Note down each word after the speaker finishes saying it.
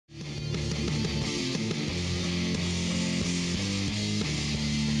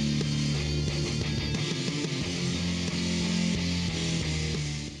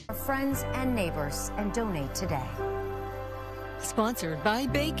friends and neighbors and donate today. Sponsored by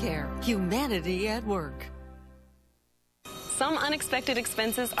Baycare, Humanity at Work. Some unexpected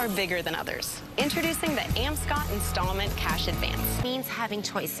expenses are bigger than others. Introducing the AmScott Installment Cash Advance. Means having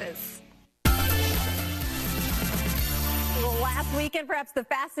choices. Well, last weekend, perhaps the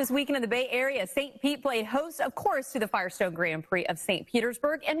fastest weekend in the Bay Area, St. Pete played host, of course, to the Firestone Grand Prix of St.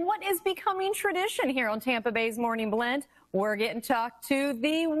 Petersburg. And what is becoming tradition here on Tampa Bay's Morning Blend, we're getting to talk to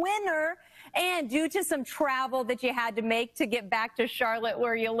the winner. And due to some travel that you had to make to get back to Charlotte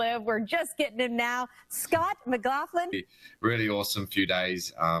where you live, we're just getting him now. Scott McLaughlin. Really awesome few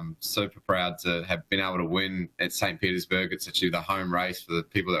days. Super proud to have been able to win at St. Petersburg. It's actually the home race for the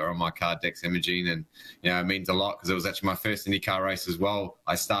people that are on my car, Dex Imaging. And, you know, it means a lot because it was actually my first IndyCar race as well.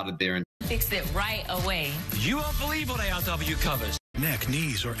 I started there and fixed it right away. You won't believe what ARW covers. Neck,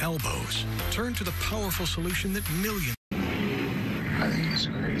 knees, or elbows. Turn to the powerful solution that millions. I think he's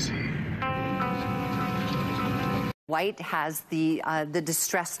crazy. White has the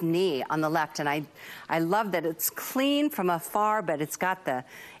distressed knee on the left, and I love that it's clean from afar, but it's got the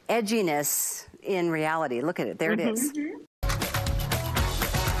edginess in reality. Look at it. There it is.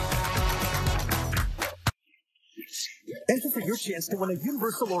 Enter for your chance to win a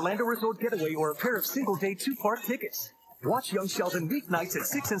Universal Orlando Resort getaway or a pair of single-day two-part tickets. Watch Young Sheldon weeknights at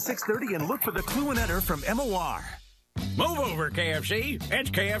 6 and 6:30 and look for the clue and enter from MOR. Move over, KFC. It's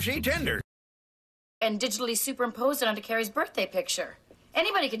KFC Tender. And digitally superimpose it onto Carrie's birthday picture.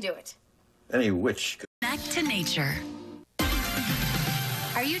 Anybody can do it. Any witch. Back to nature.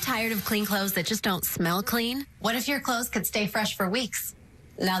 Are you tired of clean clothes that just don't smell clean? What if your clothes could stay fresh for weeks?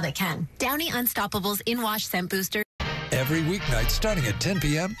 Now they can. Downy Unstoppable's In-Wash Scent Booster. Every weeknight starting at 10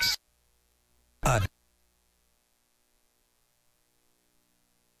 p.m. on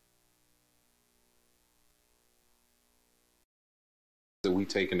that we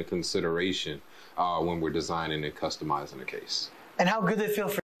take into consideration when we're designing and customizing a case. And how good they feel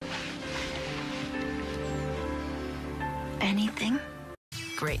for Anything?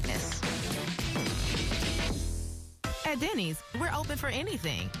 Greatness. At Denny's, we're open for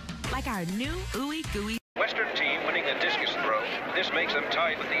anything. Like our new Ooey Gooey. Western team winning the discus throw. This makes them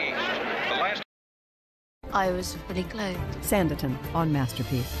tied with the East. The last. I was really glad. Sanditon on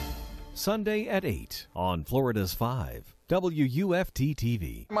Masterpiece. Sunday at 8 on Florida's 5. WUFT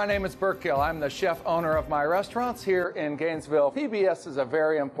TV. My name is Burke Gill. I'm the chef owner of my restaurants here in Gainesville. PBS is a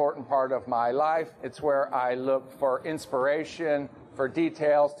very important part of my life. It's where I look for inspiration, for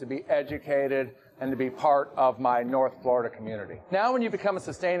details, to be educated, and to be part of my North Florida community. Now when you become a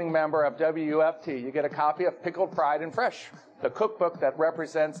sustaining member of WUFT, you get a copy of Pickled Pride and Fresh, the cookbook that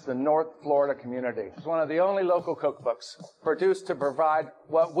represents the North Florida community. It's one of the only local cookbooks produced to provide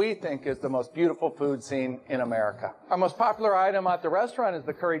what we think is the most beautiful food scene in America. Our most popular item at the restaurant is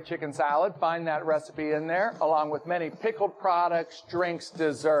the curry chicken salad. Find that recipe in there, along with many pickled products, drinks,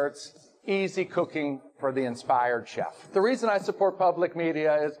 desserts, easy cooking for the inspired chef. The reason I support public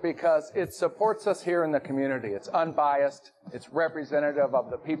media is because it supports us here in the community. It's unbiased. It's representative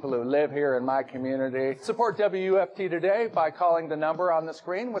of the people who live here in my community. Support WUFT today by calling the number on the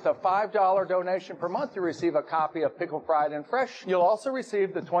screen. With a $5 donation per month, you receive a copy of Pickled Fried and Fresh. You'll also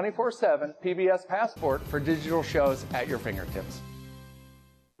receive the 24/7 PBS Passport for digital shows at your fingertips.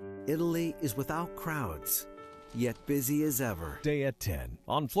 Italy is without crowds, yet busy as ever. Day at 10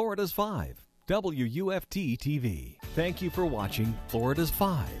 on Florida's 5. WUFT TV. Thank you for watching Florida's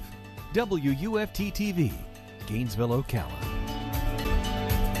 5. WUFT TV, Gainesville, Ocala.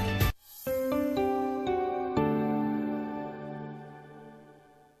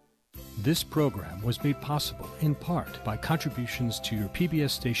 This program was made possible in part by contributions to your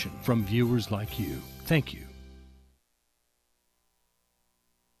PBS station from viewers like you. Thank you.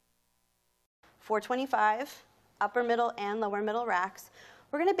 425, upper middle and lower middle racks.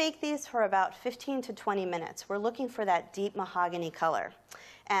 We're going to bake these for about 15 to 20 minutes. We're looking for that deep mahogany color.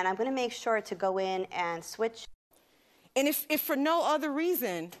 And I'm going to make sure to go in and switch. And if for no other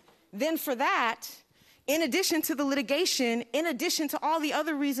reason, then for that, in addition to the litigation, in addition to all the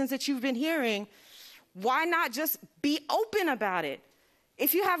other reasons that you've been hearing, why not just be open about it?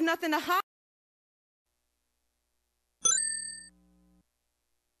 If you have nothing to hide.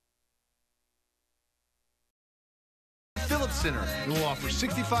 Phillips Center and will offer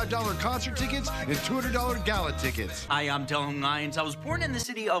 $65 concert tickets and $200 gala tickets. Hi, I'm Dylan Lyons. I was born in the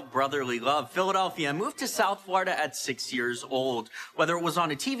city of brotherly love, Philadelphia. I moved to South Florida at 6 years old. Whether it was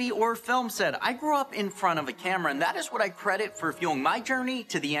on a TV or film set, I grew up in front of a camera, and that is what I credit for fueling my journey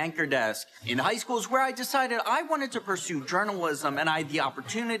to the anchor desk. In high school is where I decided I wanted to pursue journalism, and I had the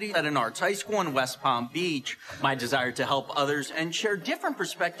opportunity at an arts high school in West Palm Beach. My desire to help others and share different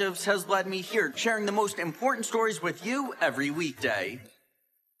perspectives has led me here, sharing the most important stories with you every weekday.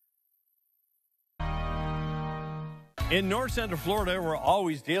 In North Central Florida, we're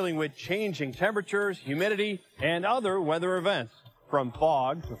always dealing with changing temperatures, humidity, and other weather events. From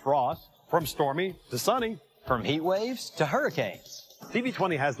fog to frost, from stormy to sunny, from heat waves to hurricanes.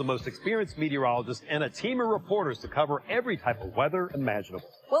 TV20 has the most experienced meteorologists and a team of reporters to cover every type of weather imaginable.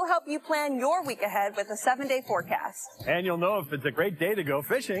 We'll help you plan your week ahead with a 7-day forecast. And you'll know if it's a great day to go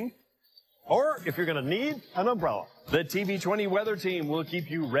fishing or if you're going to need an umbrella. The TV20 weather team will keep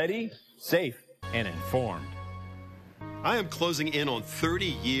you ready, safe, and informed. I am closing in on 30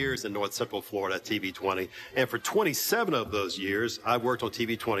 years in North Central Florida at TV20, and for 27 of those years, I've worked on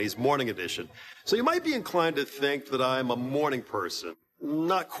TV20's Morning Edition. So you might be inclined to think that I'm a morning person.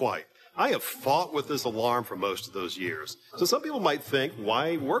 Not quite. I have fought with this alarm for most of those years. So some people might think,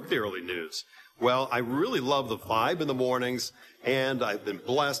 why work the early news? Well, I really love the vibe in the mornings, and I've been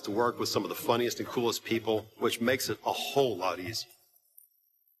blessed to work with some of the funniest and coolest people, which makes it a whole lot easier.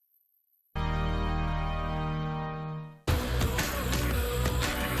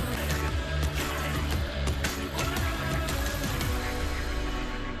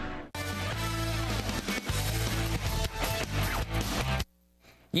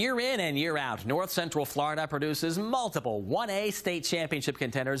 Year in and year out, North Central Florida produces multiple 1A state championship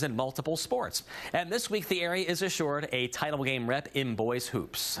contenders in multiple sports. And this week, the area is assured a title game rep in boys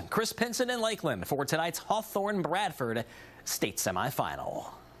hoops. Chris Pinson in Lakeland for tonight's Hawthorne-Bradford state semifinal.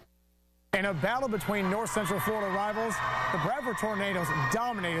 In a battle between North Central Florida rivals, the Bradford Tornadoes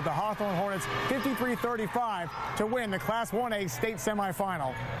dominated the Hawthorne Hornets 53-35 to win the Class 1A state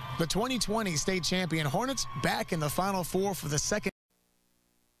semifinal. The 2020 state champion Hornets back in the Final Four for the second.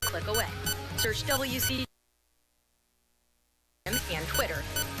 Click away. Search WCJB and Twitter.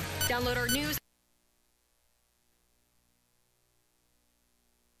 Download our news.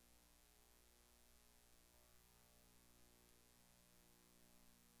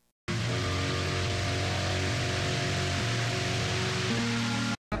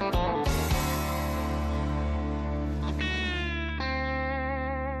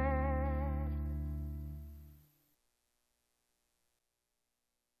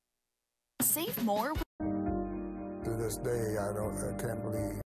 Save more. To this day, I can't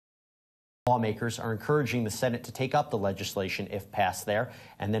believe. Lawmakers are encouraging the Senate to take up the legislation if passed there,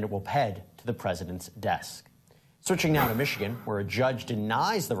 and then it will head to the president's desk. Switching now to Michigan, where a judge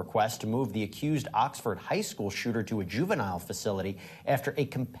denies the request to move the accused Oxford High School shooter to a juvenile facility after a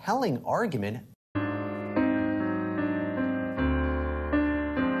compelling argument.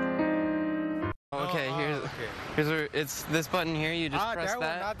 Here's where it's this button here. You just press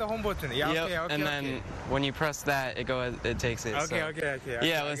that. Not the home button. Yeah. Yep. Okay. And then when you press that, it takes it. Okay. So. Okay.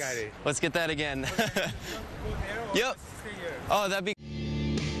 Yeah. Let's get that again. Yep. Oh, that'd be.